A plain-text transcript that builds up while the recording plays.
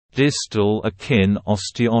Distal Akin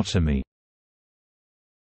osteotomy.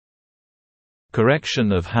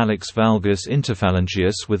 Correction of Hallux valgus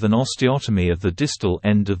interphalangeus with an osteotomy of the distal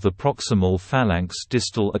end of the proximal phalanx.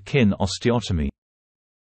 Distal Akin osteotomy.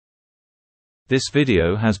 This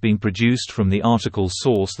video has been produced from the article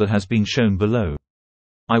source that has been shown below.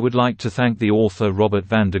 I would like to thank the author Robert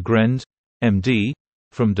van der Grende, MD,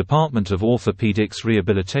 from Department of Orthopedics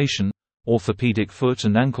Rehabilitation, Orthopedic Foot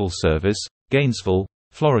and Ankle Service, Gainesville,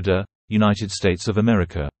 Florida, United States of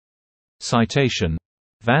America. Citation: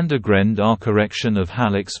 Van der Grende R. Correction of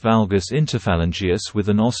Hallux valgus interphalangeus with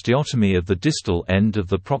an osteotomy of the distal end of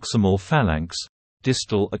the proximal phalanx.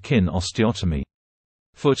 Distal Akin osteotomy.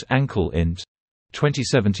 Foot Ankle Int.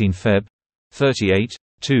 2017 Feb. 38,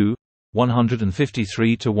 2,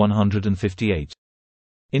 153–158.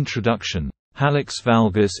 Introduction. Hallux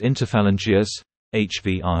valgus interphalangeus,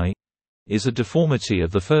 HVI, is a deformity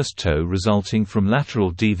of the first toe resulting from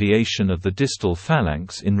lateral deviation of the distal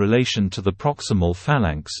phalanx in relation to the proximal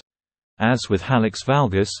phalanx. As with Hallux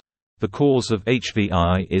valgus, the cause of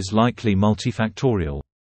HVI is likely multifactorial.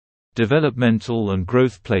 Developmental and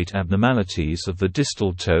growth plate abnormalities of the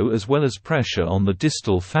distal toe as well as pressure on the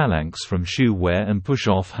distal phalanx from shoe wear and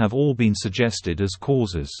push-off have all been suggested as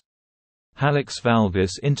causes. Hallux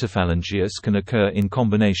valgus interphalangeus can occur in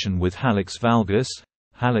combination with Hallux valgus,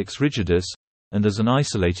 Hallux rigidus, and as an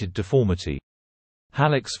isolated deformity.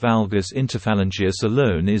 Hallux valgus interphalangeus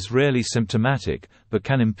alone is rarely symptomatic, but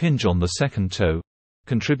can impinge on the second toe,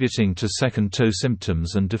 contributing to second toe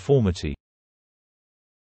symptoms and deformity.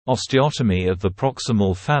 Osteotomy of the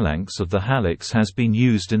proximal phalanx of the hallux has been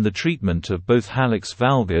used in the treatment of both Hallux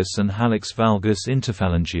valgus and Hallux valgus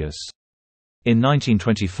interphalangeus. In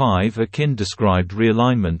 1925, Akin described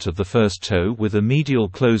realignment of the first toe with a medial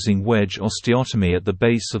closing wedge osteotomy at the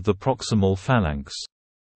base of the proximal phalanx.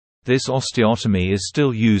 This osteotomy is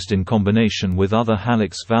still used in combination with other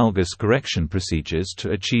Hallux valgus correction procedures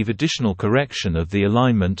to achieve additional correction of the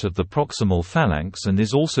alignment of the proximal phalanx and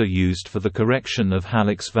is also used for the correction of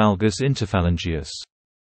Hallux valgus interphalangeus.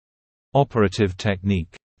 Operative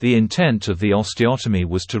technique. The intent of the osteotomy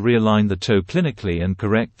was to realign the toe clinically and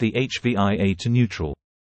correct the HVIA to neutral.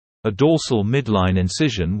 A dorsal midline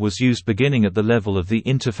incision was used beginning at the level of the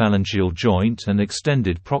interphalangeal joint and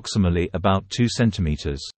extended proximally about 2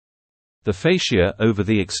 cm. The fascia over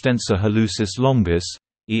the extensor hallucis longus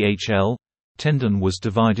 (EHL) tendon was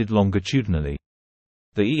divided longitudinally.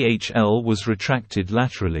 The EHL was retracted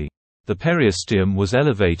laterally. The periosteum was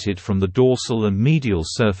elevated from the dorsal and medial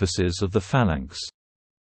surfaces of the phalanx.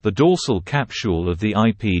 The dorsal capsule of the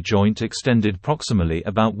IP joint extended proximally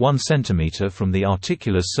about 1 cm from the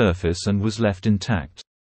articular surface and was left intact.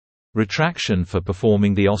 Retraction for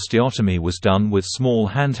performing the osteotomy was done with small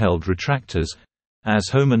handheld retractors, as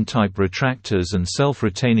Homan-type retractors and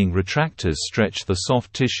self-retaining retractors stretch the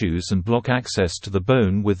soft tissues and block access to the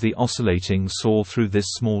bone with the oscillating saw through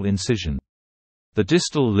this small incision. The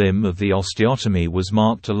distal limb of the osteotomy was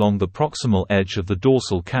marked along the proximal edge of the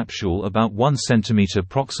dorsal capsule about 1 cm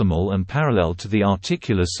proximal and parallel to the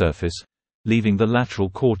articular surface, leaving the lateral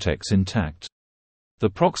cortex intact. The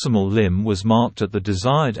proximal limb was marked at the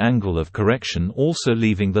desired angle of correction, also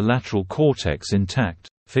leaving the lateral cortex intact.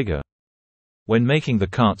 Figure. When making the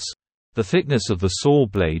cuts, the thickness of the saw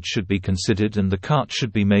blade should be considered and the cut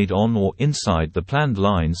should be made on or inside the planned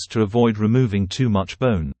lines to avoid removing too much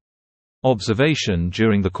bone. Observation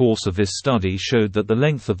during the course of this study showed that the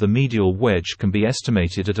length of the medial wedge can be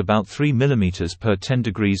estimated at about 3 mm per 10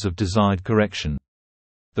 degrees of desired correction.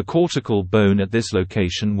 The cortical bone at this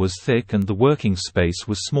location was thick and the working space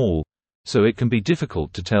was small, so it can be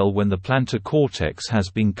difficult to tell when the plantar cortex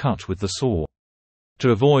has been cut with the saw.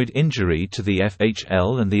 To avoid injury to the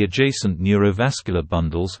FHL and the adjacent neurovascular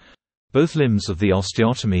bundles, both limbs of the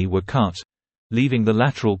osteotomy were cut, leaving the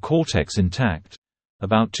lateral cortex intact,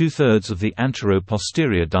 about 2/3 of the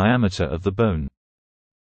antero-posterior diameter of the bone.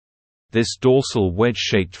 This dorsal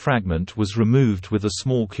wedge-shaped fragment was removed with a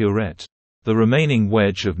small curette. The remaining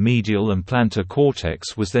wedge of medial and plantar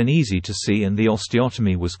cortex was then easy to see and the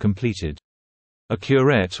osteotomy was completed. A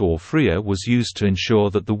curette or freer was used to ensure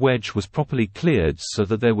that the wedge was properly cleared so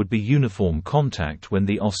that there would be uniform contact when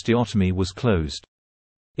the osteotomy was closed.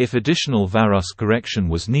 If additional varus correction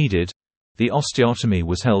was needed, the osteotomy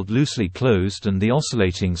was held loosely closed and the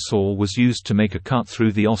oscillating saw was used to make a cut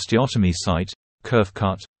through the osteotomy site, kerf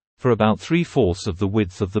cut, for about 3/4 of the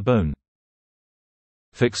width of the bone.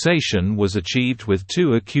 Fixation was achieved with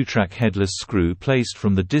 2 Accutrack headless screw placed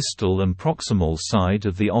from the distal and proximal side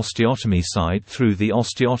of the osteotomy side through the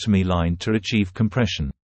osteotomy line to achieve compression.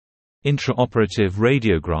 Intraoperative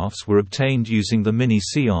radiographs were obtained using the mini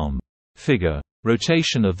C-arm. Figure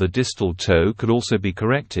Rotation of the distal toe could also be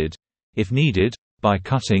corrected, if needed, by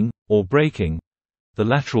cutting, or breaking, the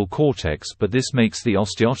lateral cortex, but this makes the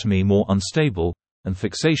osteotomy more unstable, and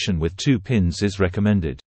fixation with 2 pins is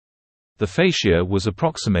recommended. The fascia was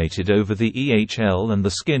approximated over the EHL and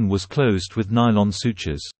the skin was closed with nylon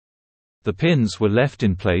sutures. The pins were left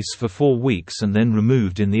in place for 4 weeks and then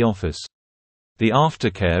removed in the office. The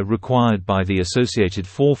aftercare required by the associated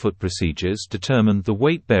forefoot procedures determined the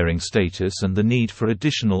weight-bearing status and the need for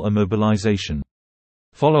additional immobilization.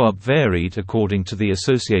 Follow-up varied according to the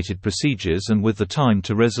associated procedures and with the time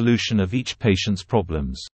to resolution of each patient's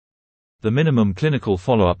problems. The minimum clinical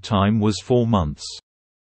follow-up time was 4 months.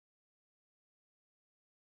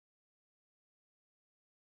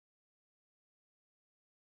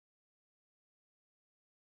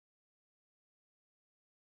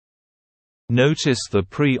 Notice the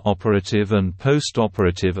pre-operative and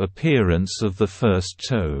post-operative appearance of the first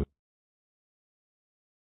toe.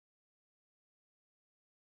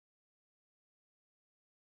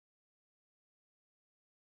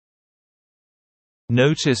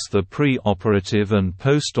 Notice the pre-operative and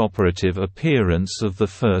post-operative appearance of the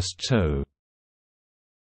first toe.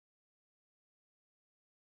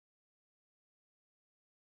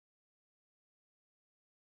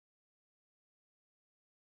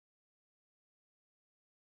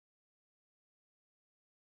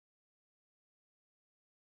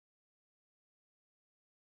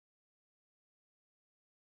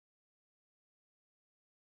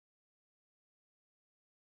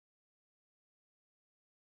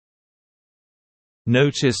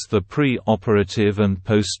 Notice the pre-operative and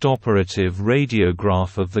post-operative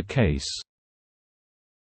radiograph of the case.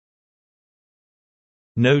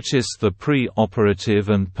 Notice the pre-operative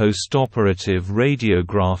and post-operative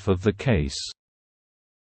radiograph of the case.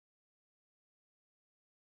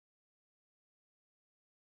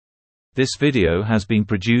 This video has been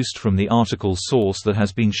produced from the article source that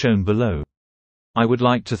has been shown below. I would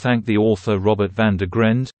like to thank the author Robert van der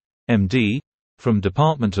Grende, MD, from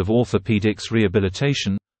Department of Orthopedics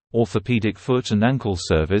Rehabilitation, Orthopedic Foot and Ankle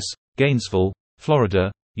Service, Gainesville,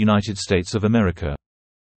 Florida, United States of America.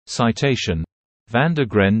 Citation: Van der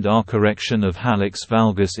Grende R. correction of Hallux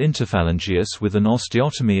valgus interphalangeus with an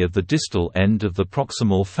osteotomy of the distal end of the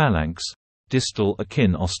proximal phalanx, distal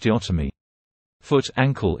Akin osteotomy. Foot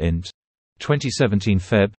Ankle Int. 2017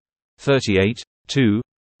 Feb. 38, 2,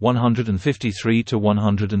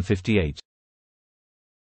 153–158.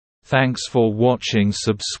 Thanks for watching.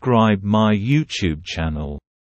 Subscribe my YouTube channel.